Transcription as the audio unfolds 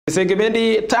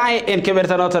Sengibendi tai en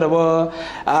keberta nota bo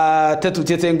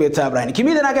tetutiet eng betab rani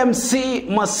kimiten ak MC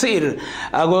Masir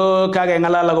ago kage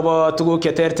ngalala go tuguk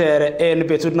cheterter en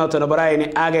betut nota bo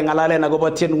rani age ngalalen ago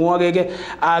tienwogik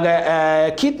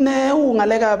age kit ne u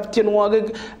ngalekab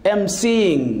tienwogik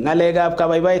MC ngalekab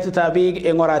kabaibaitetab biik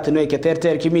en oratinwek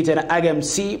cheterter kimiten ak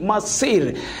MC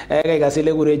Masir ege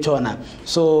gasile gure chona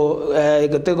so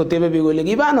gotebe biik ole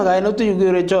gibano gaino tu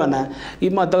gure chona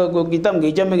imata go kitam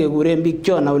gechame gure biik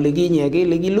chona leginye ke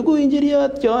legilugu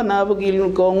injiriot chona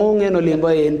bugil kongung en olimbo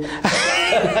en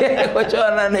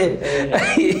chona ne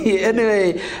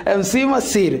anyway MC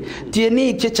Masir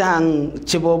tienik chechang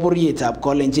chebo burietab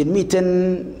kolenjin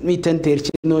miten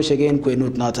terchinoshek en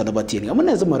kwenut noton nebo tienik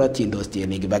amune simaratindos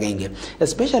tienik bagenge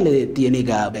especially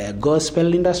tienikab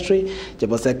gospel industry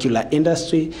chebo secular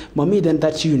industry mamiten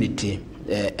that unity.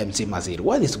 MC Masir,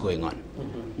 what is going on?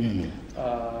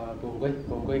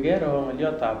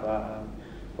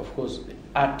 Of course,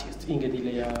 artists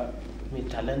ingedile me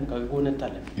talent, kagone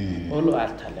talent. All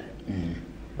are talent.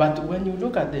 But when you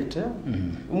look at it,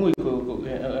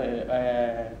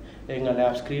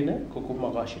 ngala screen ko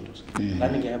kumagashindos.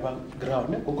 Lani ke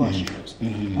background ko gashindos.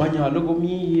 Manyalo ko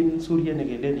mi in Surya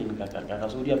negelen in kaka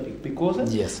Surya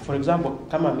because yes. For example,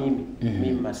 kama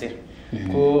mimi Masir.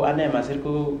 Ko ane Masir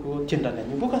ko chinda na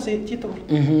buka se chito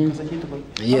kasa chito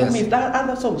yes. Me that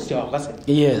other songs yo kasa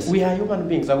yes. We are human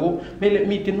beings ago mele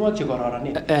meeting what you got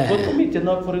ni but meeting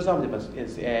not for example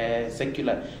is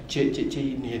secular che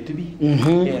ne to be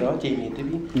ero che ne to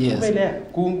be mele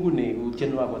kungu ne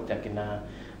uchenwa ko takina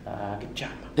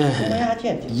kichama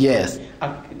yes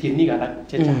tieni gala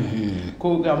checha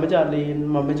ko gamaja le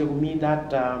mamaja ko mi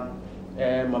that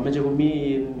mamaja ko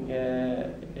mi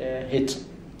hit.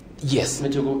 Yes.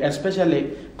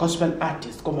 Especially gospel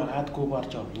artists come out go war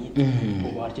job ni go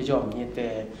war job ni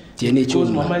te tieni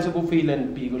chun mama is go feel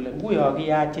and people we are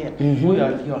ya che we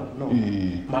are no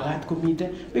magat ko mite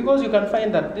because you can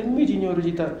find that the meeting your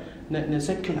the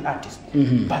secular artist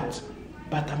but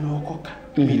I'm koka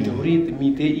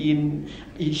mite in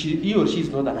he or she is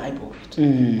not an hypocrite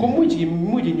come muji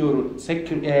nyoro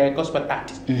secular gospel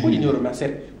artist muji nyoro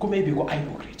Masir ko maybe go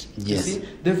hypocrite. Yes. You see,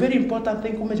 the very important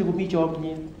thing come go meet job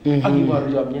ni agi war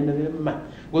job ni na ma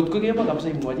god ko ge ba kam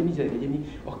sai mo ni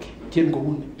okay tien go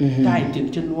un tai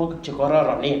tien wo che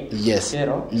korara ni yes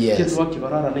pero yes tien wo che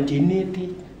korara ni neti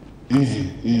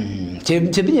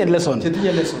Chedinye lessons.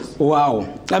 Wow.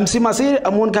 MC Masir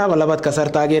amun ka labat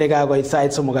kasarta gere ka go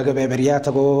site so muga beberia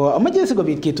tago amaje sigo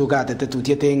bit kitu ka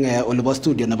tetutiet eng olibo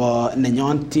studio nebo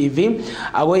Nenyon TV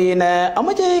ago ine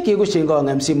amaje ki gushingo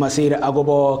MC Masir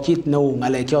agobo kit no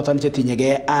ngale kyoton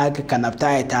chetinyege ak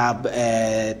kanaptaetab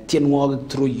tienwogik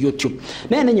through YouTube.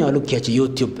 Ne nyolu kechi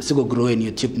YouTube sigo grow in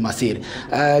YouTube Masir.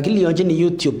 Gilionjini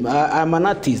YouTube I'm an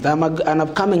artist, I'm an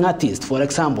upcoming artist for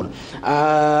example.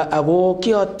 Ago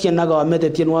kiot tienaga mete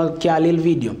tienwogik kyalil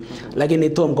video lakini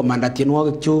tom komanda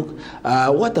tienwogik chuk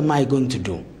what am I going to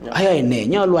do? Ayai ne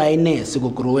nyolu ayai ne sigo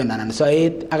growen anan so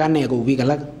it agane go biik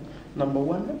alak. Number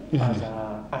one, as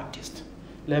an artist,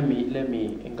 let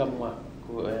me ngamwa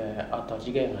ko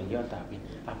atajige ngaliotabi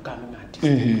upcoming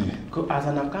artist. Ko as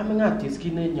an upcoming artist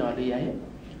kine nyali yae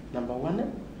number one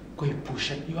ko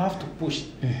push it. You have to push.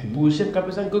 Push it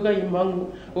kabisa ko ga imang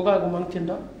ko ga gumang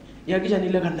tienda ya kisha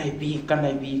nile kanai bi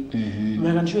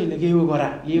megan show ile gewe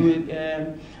gora yewe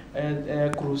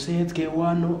crusade ke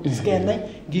wano skena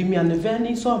give me an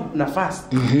event some nafas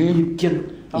kin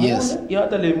yes ya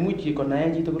tale muchi ko na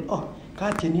yaji to oh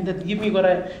ka tini that give me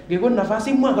gora ge go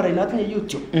nafasi mo gora ila tnya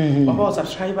YouTube baba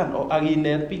subscribe no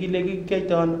agine pigile ke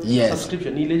ton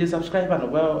subscription ile subscribe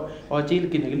no o chil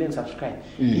kin ile subscribe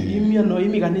imi no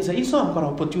imi kanisa isom gora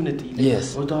opportunity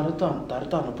yes o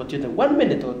tarton opportunity 1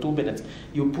 minute or 2 minutes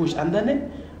you push and then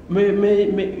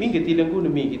me ingetile ngune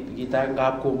mi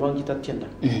gitanga ko mo gitatienda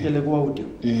tele go audio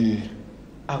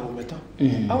ago meto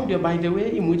audio by the way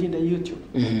imuji na YouTube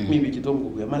maybe kitongo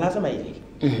kwa malazima ile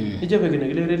ijebe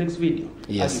gele relax video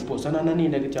yes post na nani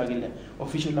na kitagile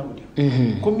official audio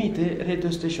komite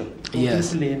radio station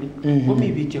yes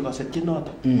maybe cheko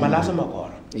setinota malazima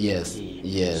kora yes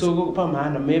yes so go pa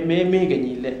maana me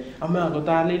genyile ama go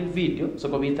talil video so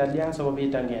ko bitalia so ko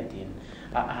bitangetin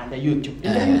na YouTube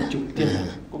tena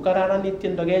ko karara ni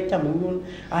tendo ge chamun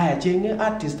aya chinge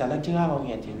artist ala chinga ko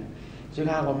ngetin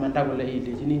chika ko manda ko le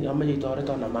ile jini ama ji tore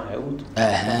to na ma ut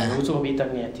so ko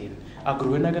bitangetin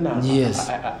agruen agana Yes.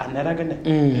 anara gane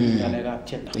ngalega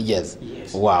tienda. Yes.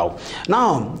 Yes. Wow.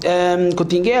 Now,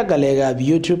 kutingea galega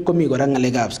YouTube komi kora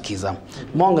ngalega skiza.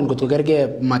 Mongen kotko kerge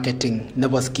marketing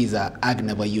nebo skiza ag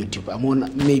nebo YouTube. Amun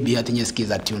maybe atinye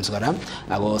skiza tunes kora.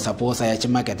 Ako suppose ayache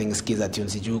marketing skiza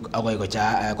tunes ijuk ako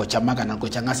kochama kana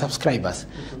kochanga subscribers.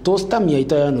 Tos tam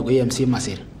yaito ano ko MC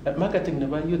Masir. Marketing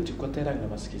nebo YouTube ko terang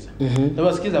nebo skiza.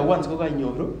 Nebo skiza once ko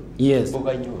kanyoru. Yes. Ko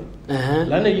kanyoru.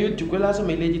 Lana YouTube ko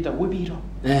lazima ile jita webiro.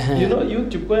 You know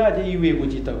YouTube ko yaje iwe ko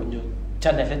jita konyo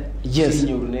channel. Yes.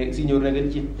 Sinyoru ne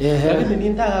gelji. Lakini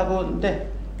ninda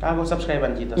ako subscribe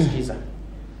an jita skiza.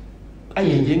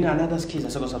 Aye jenga another skiza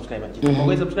sako subscribe an jita.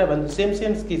 Ko subscribe an same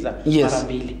skiza mara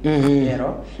mbili.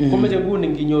 Yero. Kuma je nguni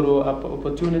nginyoro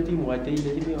opportunity mo ate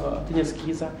ile jimi atinya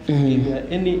skiza.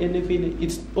 Any feel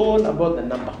it's all about the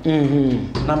number.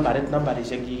 Number is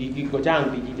ki ko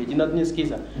jang bi ile jina atinya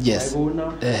skiza. Yes.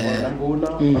 Gona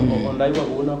ondai wa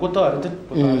gona ko torte.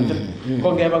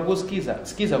 Ko ngeba ko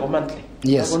skiza ko monthly.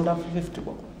 Yes. Ko nda 50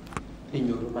 ko.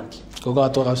 Inyoru monthly. Ko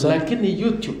gato kabisa. Lakini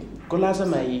YouTube ko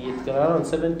lazima it around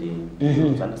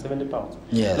 70 pounds.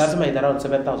 Yes. Lazima it around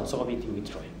 7,000 so we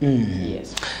withdraw.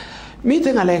 Yes.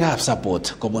 Miten ngalekab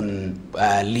support kobun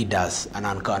leaders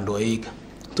anan kandoik.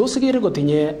 Tos ikere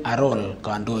kotinye a role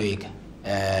kandoik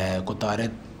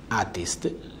kotoret artist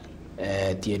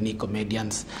tienik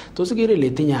comedians. Tos ikere ile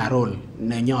tinye a role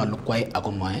nenyolu kwai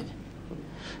akomoe.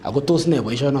 Ako tos ne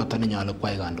boisionoto nenyolu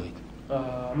kwai kandoik.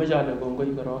 Mejale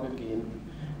kongoi korok again.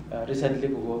 Recently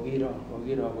kokiro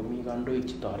komi kandoik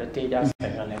chetoretech as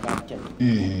ngalekab tiendo.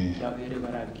 Yakere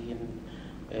kora again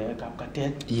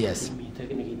kapkatet. Yes.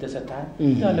 Miten nekitesetai.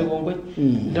 Mejale kongoi.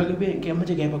 Ndakibe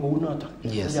kemoche kebe kou noto.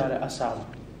 Yes. Mejale asam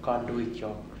kandoik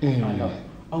kyok. Ano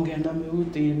ongenam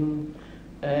eut en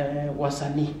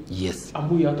wasanii. Yes.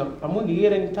 Amu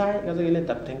kikere eng tai kase kele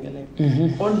taptengele.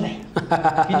 Online.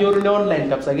 Kinyoru ne online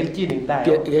kapsa kelchin eng tai.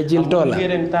 Kejil dola.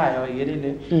 Kikere eng tai kikere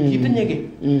ile kitinye ki.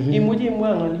 Imuche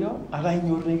imwa ngalyo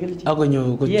akanyoru ne kelchin.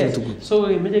 Akonyo ko Yes. tuguk. So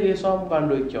meche kesom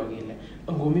kandoik kyok kele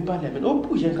ngomi parliament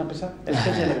opushen kabisa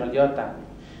especially ngalyota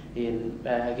in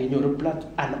kenyoru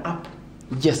an app.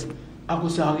 Yes. Ako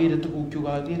sa akere tuguk chuk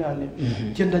akere ale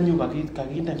tiendo nyu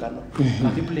kakinde ngano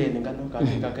kakiplay ngano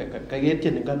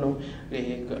kaketien ngano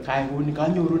kaikuni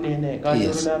kanyoru ne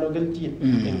ano kelchin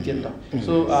eng tiendo.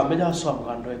 So meja asom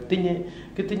kandoik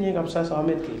kitinye kabisa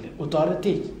somet kele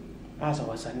otoretech asa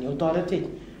wasanii otoretech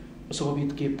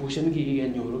sikobit kepushen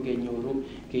kenyoru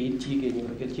keityi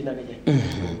kenyoru kelchin akije.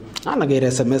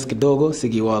 Anakere SMS kidogo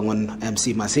sikiwangun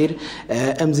MC Masir.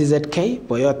 MZZK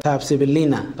boyotab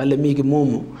Sibilina kale mi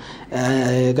Kimumu.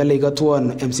 Kale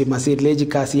ikatuon MC Masir leji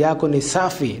kasi yako ni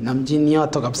safi na mjini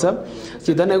yoto kabisa.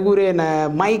 Chito negure na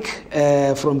Mike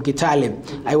from Kitale.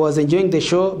 I was enjoying the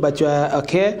show but you are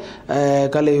okay.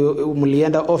 Kale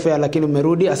mulienda ofe lakini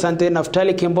umerudi. Asante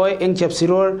Naftali Kimboy eng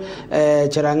Chepsiror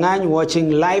Cherangany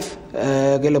watching live.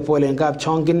 Gele pole ngap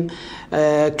chongin.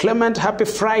 Clement, happy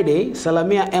Friday.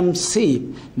 Salamia MC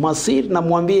Masir na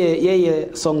mwambie yeye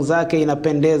song zake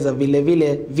inapendeza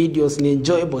vile videos ni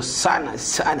enjoyable sana.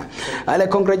 Ale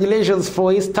congratulations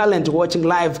for his talent watching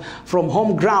live from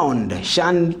home ground.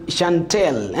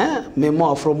 Chantel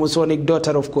Memo from Musonic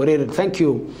daughter of Korea. Thank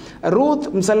you. Ruth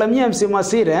msalamia MC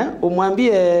Masir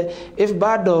umwambie if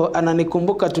bado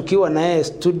ananikumbuka tukiwa na yeye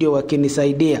studio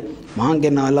wakinisaidia. Mange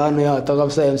na walano ya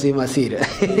kabisa MC Masir.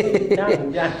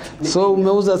 So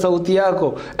umeuza sauti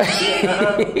yako.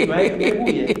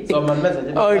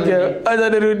 Okay, acha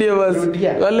nirudie basi.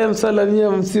 Wale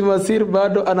msalamia MC Masir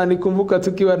bado ananikumbuka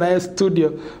tukiwa na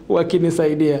studio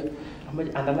wakinisaidia.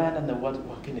 Andalana na watu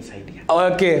wakinisaidia.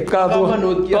 Okay, kabu.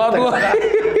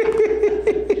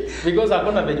 Because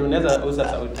hakuna venye unaweza uza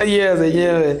sauti. Yes,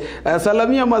 yenyewe.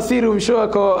 Salamia Masiri mshoa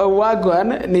kwa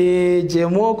Wagwan ni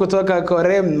Jemo kutoka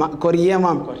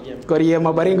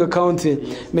Koriema Baringo County. Yes.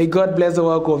 May God bless the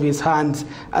work of his hands.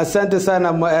 Asante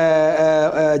sana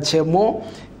Jemo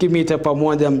kimita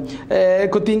pamoja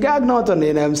kutinga agnoto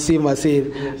ni MC Masir.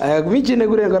 Miji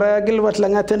negure ngora Gilbert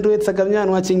Lang'at Duet Sakamnyan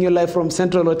watching you live from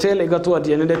Central Hotel igatwa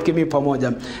yendet kimi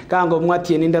pamoja. Kango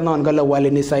mwati yeninda non gala wale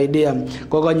nisaidia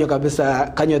kogonyo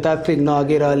kabisa kanyo that thing no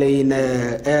agira le in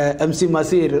MC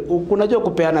Masir unajua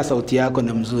kupeana sauti yako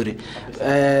ni mzuri.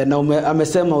 Na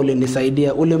amesema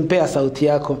ulinisaidia ulimpea sauti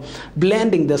yako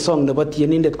blending the song na but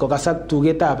yenindet kokasak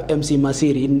tugetab MC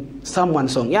Masir in someone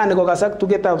song. Yani kokasak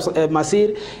tugetab Masir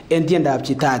entienda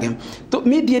chitake. To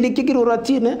media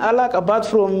nikikirurotine alak apart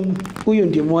from huyu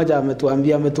ndiye mmoja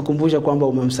ametuambia ametukumbusha kwamba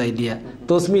umemsaidia.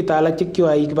 Tos mita alak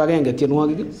chikiwa ikibagenge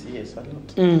tienwogik. Yes, a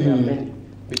lot.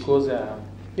 Because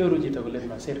yoru jita kule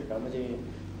Masir kama je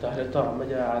tareto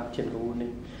amaja atien kune.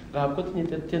 Gab ko tinye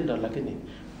tiendo lakini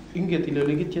inget ile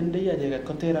ole kitiende ya jagat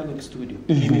kotera ko studio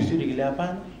kimi studio kile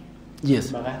hapana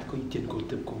yes magat ko itien ko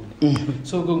tep ko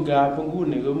so ko ngap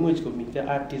ngune ko much ko mite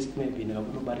artist maybe na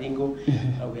bunu Baringo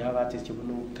we have artist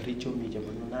bunu Kericho mi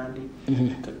bunu Nandi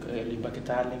limba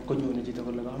Kitale ko nyone jito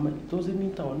ko laga ma to se mi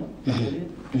taona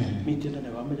mi tena na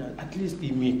ba ma at least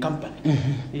mi company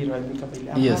iro mi company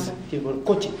hapana ke ko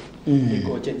coaching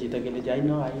coaching jito kile I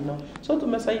know so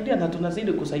tumesaidia na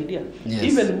tunazidi kusaidia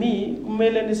even me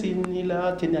umele ni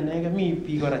sinila tena na mi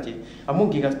pigoraje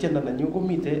amungi gastenda na nyuko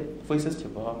mite voices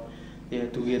chebo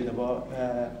to get about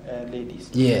ladies.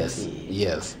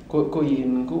 Yes. Ko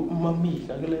yin ko mami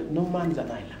kagale no man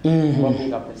zanaila. Mami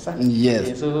ka pesa.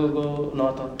 Yes. So go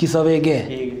noto. Kisawege.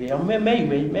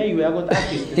 Maybe I got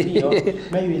artist yo.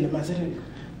 Maybe le Masir.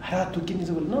 Hara to kini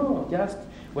so no just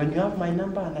when you have my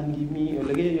number and give me you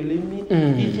leave me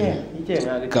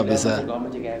ije kabisa go ma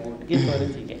jiga go get tore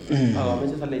tike ma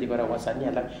just le jigora wasani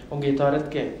ala onge tore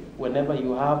ke whenever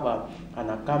you have an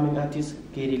upcoming artist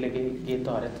keri lege get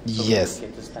tore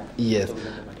yes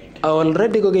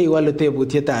already goge iwalo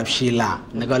tebutietab Sheila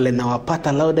nikole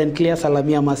nawapata loud and clear.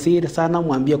 Salamia Masir sana,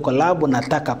 mwambie collab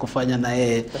nataka kufanya na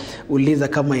yeye, uliza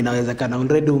kama inawezekana.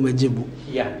 Already umejibu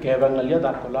kaya angalia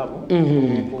that collab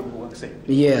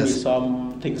yes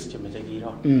some things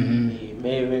chemejagiro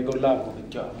mewe collab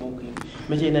kwa mungu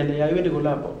mejenele ya yende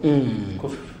collab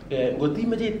ko ngoti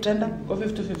meje trenda ko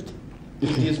 50-50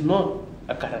 it is not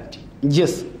a guarantee.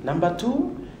 Yes. Number 2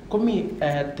 komi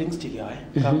things tigaye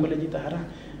kakole jitahara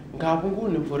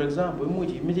ngabunguni for example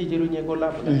muji meje jero nye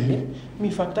collab na mi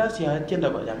factors ya tenda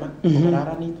ba jama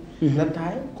kararani na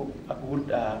tai ko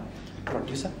good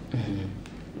producer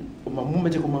mamu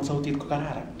meje ko mam sauti ko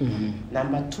karara.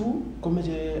 Number 2 ko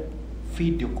meje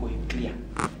video ko clear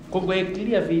ko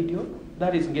clear video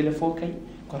that is ngele 4K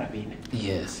ko rabine.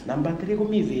 Yes. Number 3 ko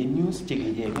mi venues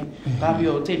chegejege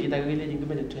kabyo hotel itagele jingi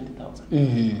meje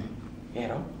 20,000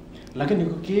 ero lakini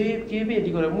ko ke be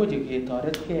di ko moje ke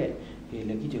toret ke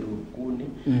ile kijeru kuni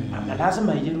ama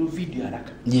lazima ijeru video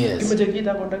haraka. Yes. Kimeje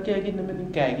kita konda ke kine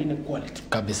men kai kine quality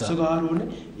kabisa so garune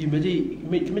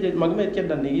imeje magme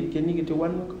kenda ni kini kitu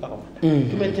one akomanda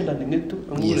kimeje kenda ni ngetu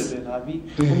ngule be labi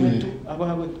ngetu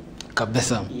abo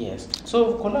kabisa. Yes.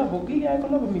 So collab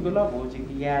mi collab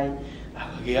jigai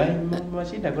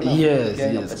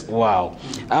yes. Wow.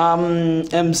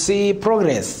 MC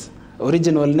Progress,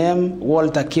 original name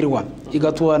Walter Kirwa. You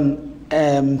got one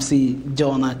MC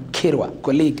Jonah Kirwa,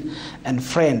 colleague and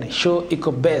friend. Show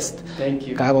iko best. Thank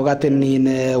you. Kago gaten in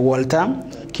Walter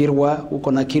Kirwa,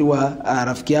 uko na Kirwa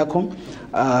rafiki yako.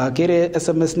 Kire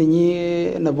SMS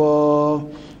ninyi nabo.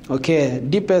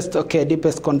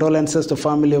 Deepest condolences to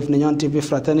family of Ninyon TV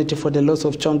fraternity for the loss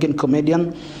of Chongin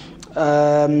comedian.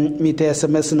 Mite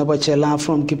SMS na bachela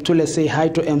from Kiptule, say hi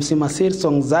to MC Masir,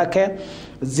 song zake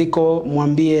ziko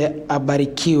mwambie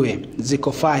abarikiwe,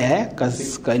 ziko fire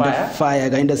fire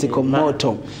gainda ziko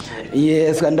moto.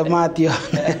 Yes, kanda Matthew.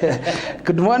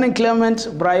 Good morning Clement,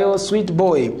 Brayo sweet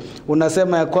boy.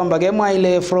 Unasema ya kwamba gemwa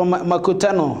ile from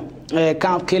Makutano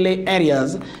camp kele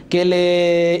areas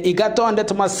kele igatonde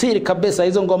Masir kabisa,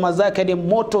 hizo ngoma zake ni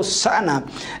moto sana.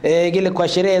 Gile kwa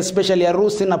sherehe especially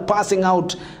harusi na passing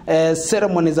out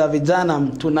ceremony za vijana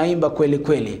tunaimba kweli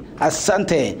kweli.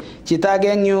 Asante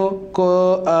Chitagenyu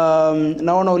ko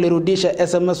naona ulirudisha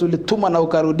SMS ulituma na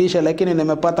ukarudisha, lakini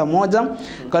nimepata moja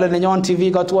kale Ninyon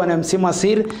TV kwa na MC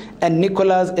Masir and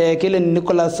Nicholas kile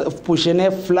Nicholas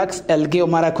Pushene Flax Elgeo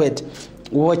Marakwet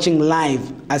watching live.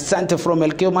 Asante from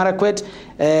Elgeo Marakwet.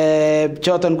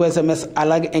 Choton ko SMS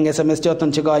alag eng SMS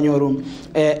choton chiga nyoru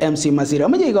MC Masir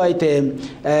amaje igoite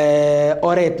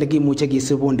oret negimuche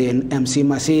gisibunden MC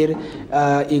Masir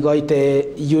igoite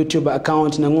YouTube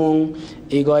account nangung,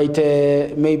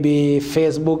 igoite maybe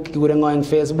Facebook kigurengoeng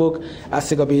Facebook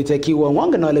asikobite kiwa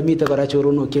wange na le mite kora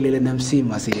choruno kelele MC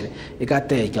Masir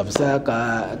ikate kabisa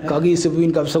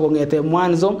kagisibun kabisa kongete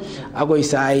mwanzo agoi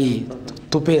sai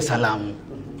tupe salamu.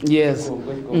 Yes.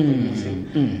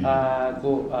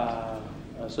 Go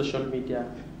social media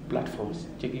platforms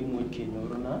cheki mwiki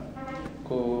norona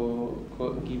ko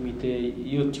gimite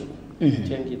YouTube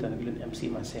chengi tangilen MC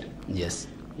Masir. Yes.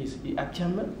 Is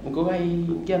achama go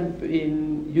gan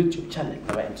in YouTube channel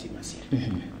na MC Masir.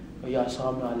 Ya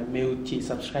sama le meuti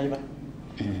subscriber.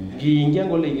 Gingia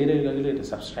ngole gere to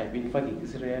subscribe in fact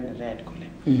is red kole.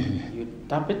 You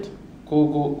tap it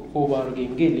ko bar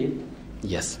gengele.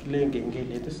 Yes.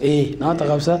 Nata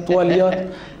kabisa tuwalio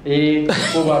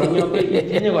ko barunya ko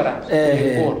yenye gora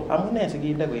ko amune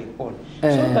siginda ko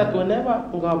so that whenever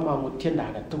ngama mutienda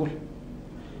ga tukul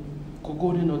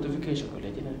kokoni notification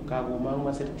kole jina kakumang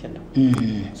Masir tiendo.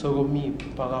 So komi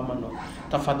pa kamanut.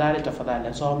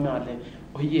 Tafadhali some ale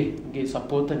oye nge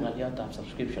support ngaliatab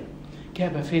subscription.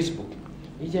 Kebe Facebook.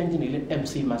 Ijengini ile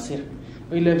MC Masir.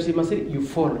 Ile MC Masir you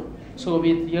follow. So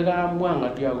bit yaga mwanga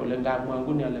dia kole ngamwa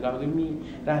nguni ale kakimi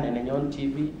rane nenyon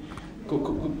TV.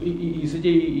 Isije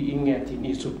ingeti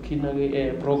ni subkina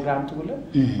program tukule.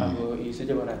 Ako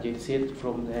isije bara set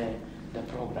from the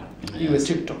program. Iwe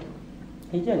TikTok.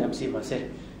 Ijeng MC Masir.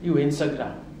 Iwe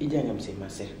Instagram. Ijeng MC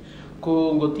Masir.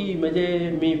 Ko ngoti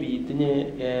meje maybe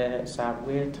tinye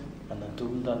sabwet anan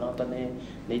tumda noto ne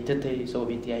tete so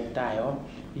bit ya tayo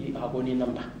I aboni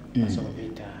number so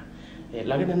bit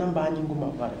lakini namba anyi nguma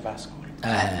vare vasco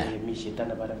mi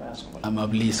shitana vare vasco ama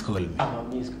please call me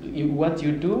what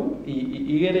you do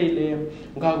igere ile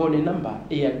ngagoni number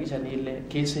yakisha ni ile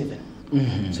K7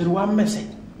 so one message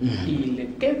ile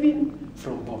Kevin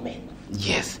from Bomet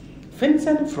yes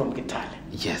Vincent from Kitale.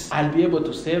 Yes. I'll be able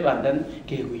to save and then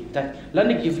get with that.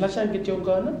 Lani ki flash and get your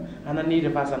gun and I need a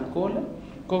pass and call.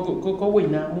 Go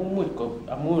win a moon go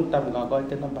a moon tam got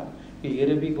the number. We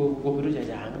go to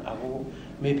Jang,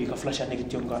 maybe a flash and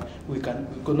get your gun. We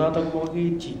could not have more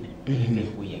gene.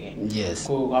 Yes.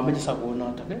 Go how much is a go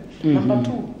not okay. Number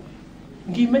 2.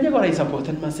 Give me the support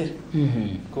and Masir.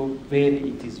 Go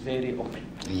it is very open.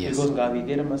 Yes. Because Gavi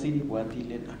get a Masiri what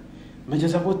later.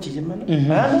 Support no.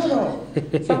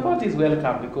 Support is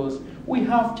welcome because we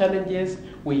have challenges.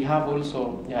 We have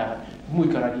also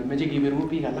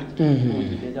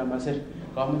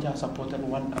support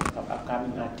one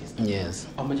upcoming artist. Yes.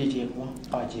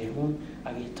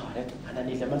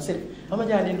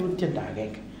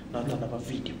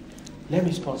 Video. Let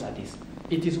me sponsor this.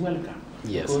 It is welcome.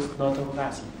 Yes. Because not of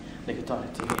us.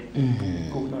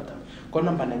 Go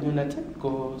number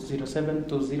go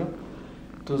 0720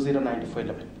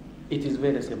 209411. It is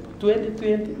very simple.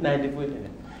 2020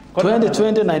 9411.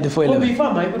 2020 9411.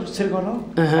 Before my Sirgono,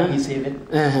 I save it.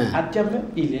 At Jamaica,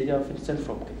 Elijah officer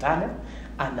from Kitale,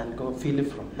 and then go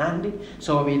Philip from Nandi.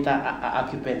 So we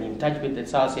occupy in touch with the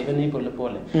South 7 people.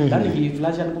 Then he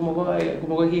flash and Mogana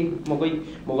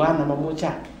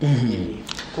Mamucha.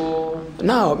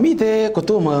 Now, mite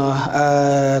kutuma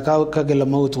kagela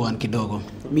mautuan kidogo.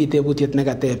 Mite butiet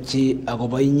negatepchi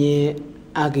agoba inye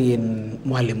agin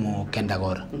mwalimu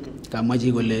Kendagor. Kama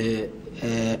jigole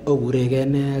ogurege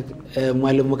ne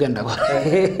mwalimu Kendagor.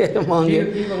 Monge.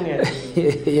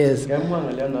 Yes. Gamwa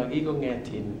ngalo gigo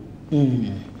ngeti.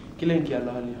 Kilenki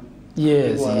alali.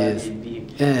 Yes, yes.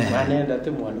 Manenda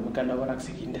te mwalimu Kendagor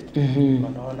aksikindet.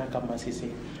 Manaona kama sisi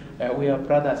we are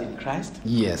brothers in Christ.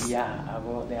 Yes. Yeah,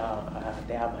 they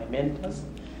are my mentors.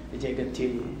 They get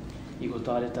to Igo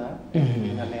Torita,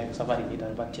 and somebody did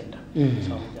a bachenda.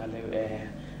 So they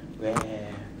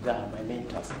are my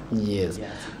mentors. Yes.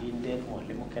 Yes, in that one,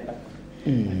 Limokenda.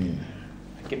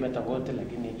 Kimeta water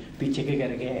like in Picheke in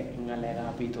a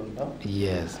lega pitondo.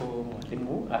 Yes. So,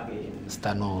 Limu again.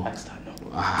 Stano.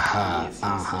 Aha.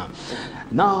 Aha.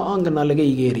 Now, I'm gonna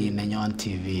legate in Nenyon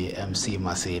TV, MC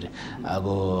Masir. I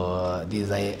go, this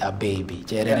is a baby.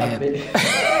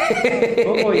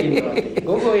 Go in.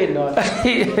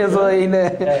 So, in a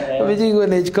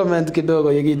comment,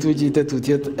 Kidogo, you get to cheat to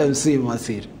MC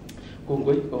Masir.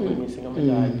 Congo missing a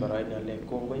major, but I know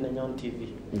Congo in Nenyon TV.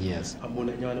 Yes. I'm on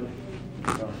a young.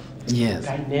 Yes.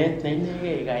 Gainet,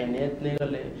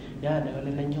 negale,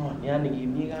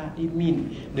 imin,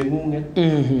 the moon.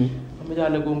 I'm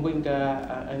going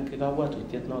and what we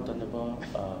did not on the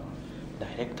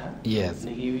director. Yes.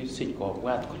 Negi sit go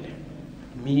what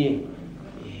me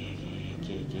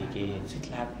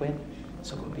sit like when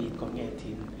so go be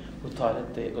connecting.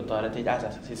 Authority as a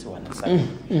one side.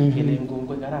 Killing go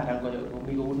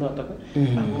not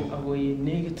go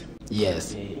negative.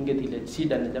 Yes. Inget see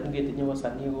that the getting was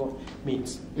a new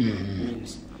means.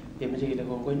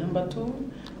 Number 2,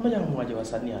 Madam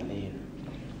Wajawasania lane.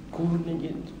 Cool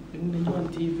in the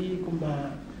TV,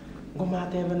 Goma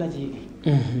Tevanaji. A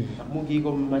Mugi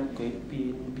go mat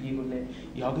be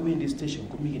you the station,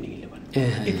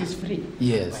 it is free.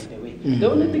 Yes. By the way.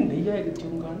 The only thing they get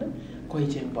you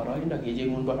Koicheng Baroina,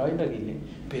 Gijing Baroina,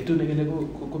 Petu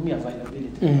Negale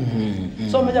availability.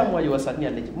 So, Madam, why you was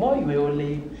suddenly more you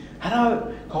only. How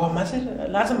Masir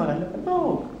last month?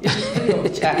 No,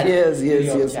 it's yes.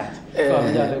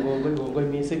 Go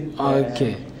missing.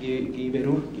 Okay.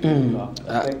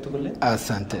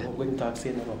 Asante.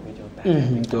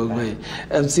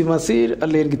 MC Masir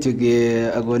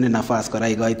alergituge agone nafas kora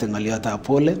igoite ngaliota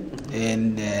pole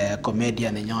and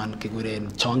comedian nenyon kiguren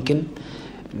Chonkin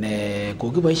ne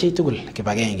kokiboisie tugul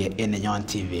kibagenge en nenyon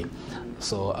TV.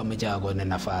 So amaja agone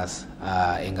nafas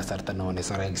en kasarta no ne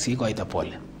sora si goite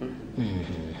pole.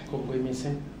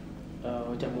 missing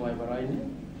jamuai baraini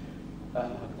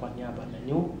kwa niaba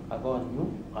nanyu agonyu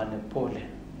ane pole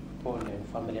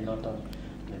family noto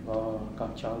nebo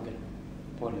Kapchonge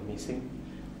pole missing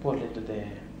pole to the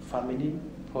family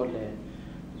pole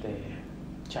the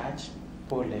church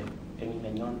pole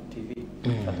Enginyon TV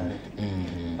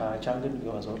Changen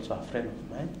was also a friend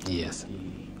of mine. Yes.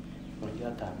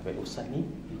 Maliata pe usani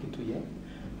ikituye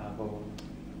ago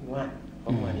ngwan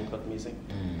got missing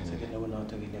sekene wona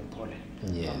to gile pole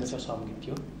amesa som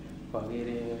gityo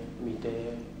bagere mite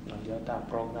maliata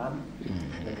program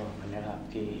nebo manera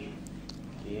ke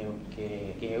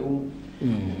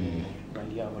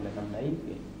malia wala namnai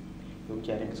yung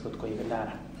jare skot ko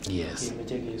igala yes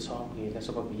meje ke som ke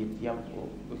so ko bit yam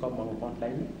ko mo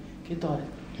online kitore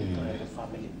the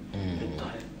family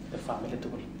the family to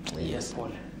yes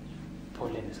pole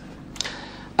nisa.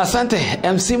 Asante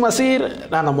MC Masir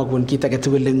nana magun kita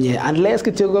ketugul nye unless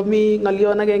kityo komi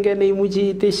ngalion agenge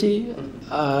neimuchi teshi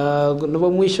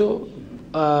nebo mwisho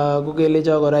kukele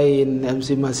chokora in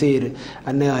MC Masir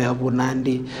ane ayabu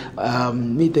Nandi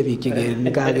mite biik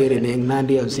chekakere eng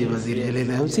Nandi MC Masir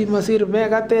jelena MC Masir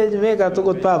meka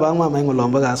tukot baba ak mama eng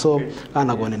olombo kaso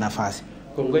kana koni nafasi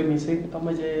kongoi missing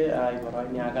amache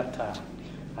iboroni agat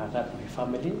my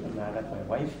family and agat my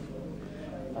wife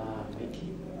Vicky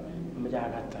amache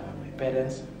agat my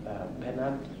parents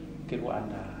Bernard Kirwa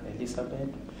and Elizabeth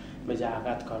amache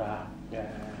agat kora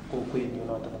kokwet nyu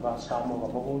noto nebo Samo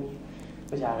komugul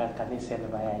amache agat kanisa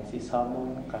nebo IC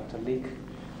Samo Catholic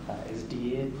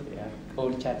SDA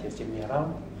all churches chemi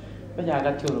around amache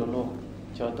agat choronok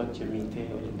chotok chemite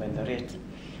olimbo Eldoret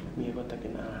mi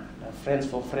kotakina friends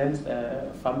for friends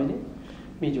family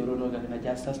mi jorono kana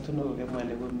justice tuno ke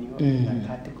mwale goniwa na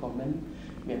kati comment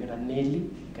mi kana Nelly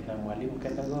kana mwalimu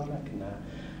kana gora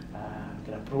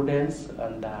kana Prudence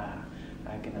and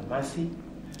kana Masir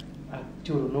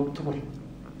jorono tukul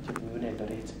chemi une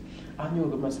Eldoret anyo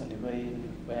go masale bai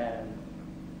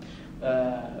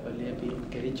olebi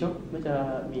Kericho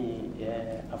meja mi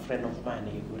a friend of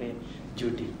mine gure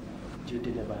Judy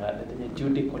neba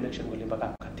Judy collection wale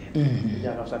baka katen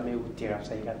ya kapsa me utia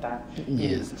kapsa ikata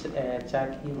yes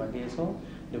Jackie Mageso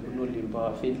de bunu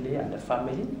limba Finley and the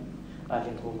family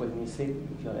ale kongo missing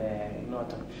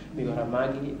noto mi gora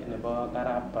magi neba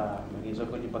karapa Mageso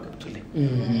ko limba kaptule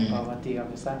bawati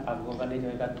kapsa ago kale jo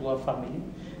ikatua family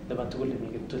deba tukule mi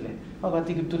kaptule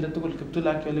bawati kaptule tukul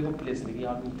kaptula kyole ko place ligi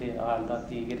amte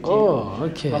aldati gerchi oh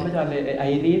okay mama jale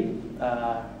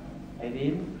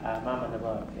Irene mama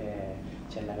naba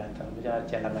chelagata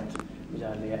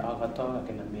mujale agato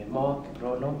kena memo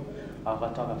prono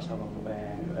agato kapsa ko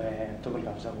tukul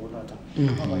kapsa ko noto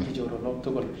agati jorono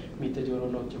tukul mite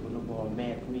jorono chebunu bo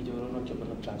me mi jorono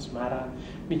chebunu transmara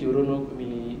mi jorono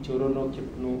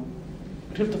chebunu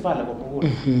Rift Valley ko mo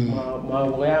ma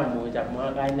goya mo ja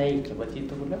ma ga nei chebati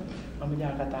tukul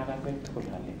amja kata ka pek tukul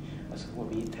ale asko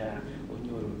bita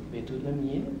onyor betu na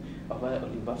mi aba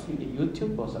olimba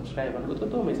YouTube or subscribe and go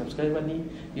to my subscribe ni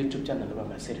YouTube channel ba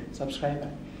Masir subscribe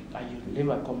and you leave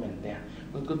a comment there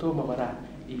go to mamara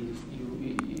if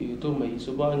you to my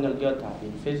subangal yota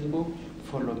in Facebook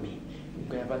follow me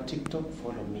go have TikTok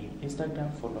follow me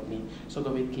Instagram follow me so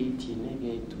go with KT ne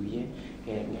ge tuye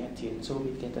ngati so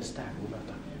we get a start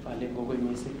unata ale go go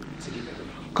misi sigika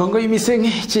Kongoi missing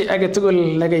chi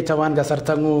agetugul negaitawan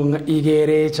kasarta ngung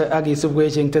igere ak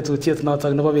isubwech eng tetutiet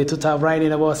notok nebo betutab raini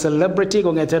nebo celebrity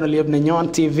kongeten oliep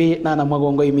nenyon TV nana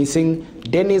magongoi missing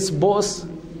Dennis Boss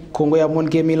kongoi amun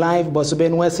kemi live Boss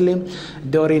Ben Wesley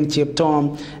Dorin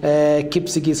Cheptom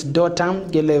Kipsigis daughter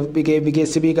gele bige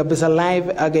sibi kabisa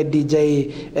live age DJ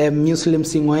Muslim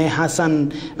Singoe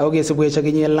Hassan oge sibwech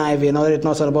aginye live en oret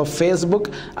noton nebo Facebook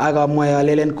aga moya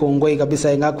lelen kongoi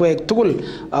kabisa ngakwek tugul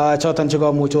choton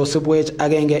chego mucho sibwech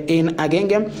agenge in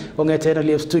agenge kongeten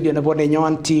oliep studio nebo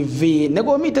nenyon TV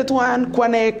negomite twan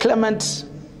kwane Clement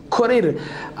Korir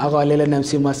agalele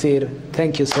MC Masir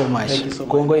thank you so much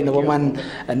kongoi nebo man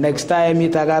next time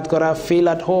itagat kora feel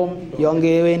at home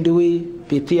yonge wendiwi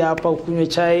pitia hapa ukunywe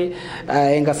chai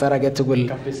enga sarage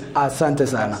tugul asante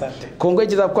sana kongoi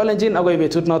jitab kolenjin ago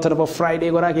betut noton nebo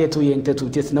Friday kora ketu yeng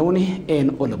tetutiet nauni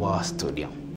en Oliver studio